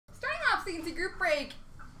CNC Group Break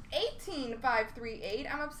 18538.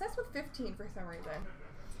 I'm obsessed with 15 for some reason.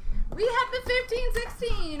 We have the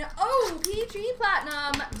 1516 OPC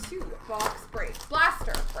Platinum 2-box break.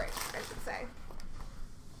 Blaster break, I should say.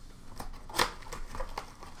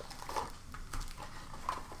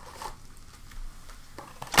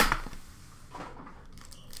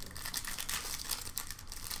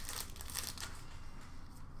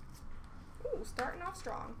 Starting off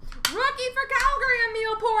strong. Rookie for Calgary,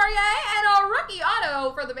 Emile Poirier, and a rookie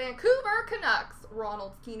auto for the Vancouver Canucks,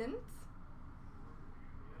 Ronald Keenan.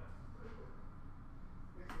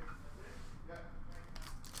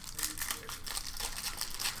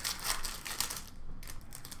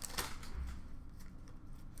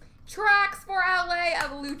 Tracks for LA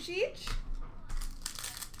of Lucic.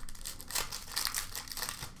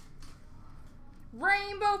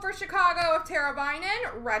 Rainbow for Chicago of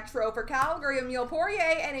Teravainen, retro for Calgary, Emile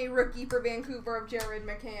Poirier, and a rookie for Vancouver of Jared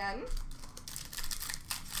McCann.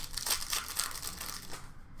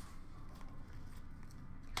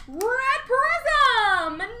 Red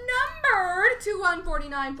Prism, numbered to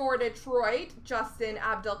 149 for Detroit, Justin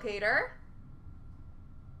Abdelkader.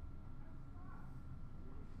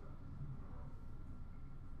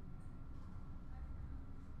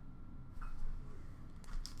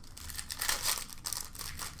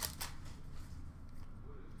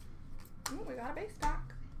 Ooh, we got a base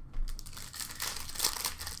pack.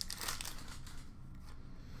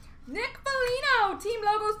 Nick Foligno, team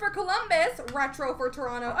logos for Columbus, retro for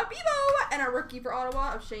Toronto of Bebo, and a rookie for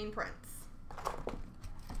Ottawa of Shane Prince.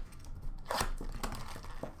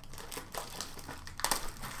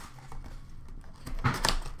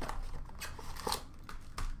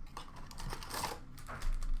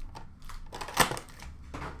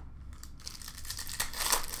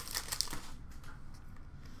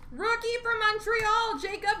 Rookie for Montreal,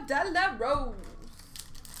 Jacob Delarose.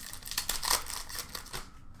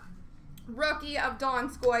 Rookie of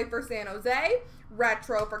Donskoy for San Jose.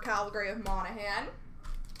 Retro for Calgary of Monahan.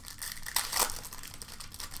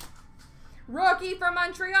 Rookie for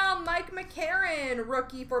Montreal, Mike McCarron.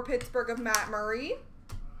 Rookie for Pittsburgh of Matt Murray.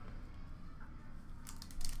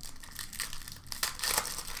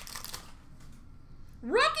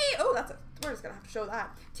 Rookie, oh, we're just going to have to show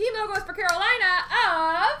that. Team logos for Carolina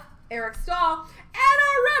of Eric Stahl. And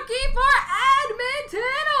a rookie for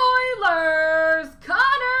Edmonton Oilers,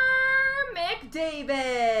 Connor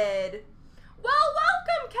McDavid. Well,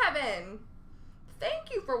 welcome, Kevin.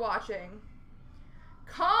 Thank you for watching.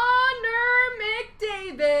 Connor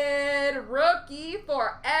McDavid, rookie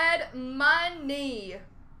for Edmonton.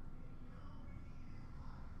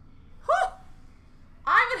 Whew.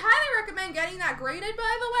 I would highly recommend getting that graded,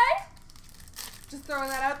 by the way. Just throwing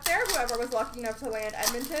that out there, whoever was lucky enough to land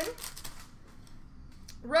Edmonton.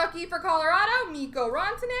 Rookie for Colorado, Mikko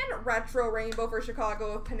Rantanen. Retro rainbow for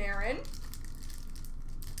Chicago of Panarin.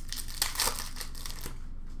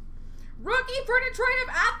 Rookie for Detroit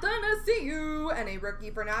of Athanasiou. And a rookie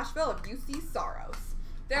for Nashville of UC Saros.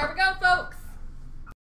 There we go, folks.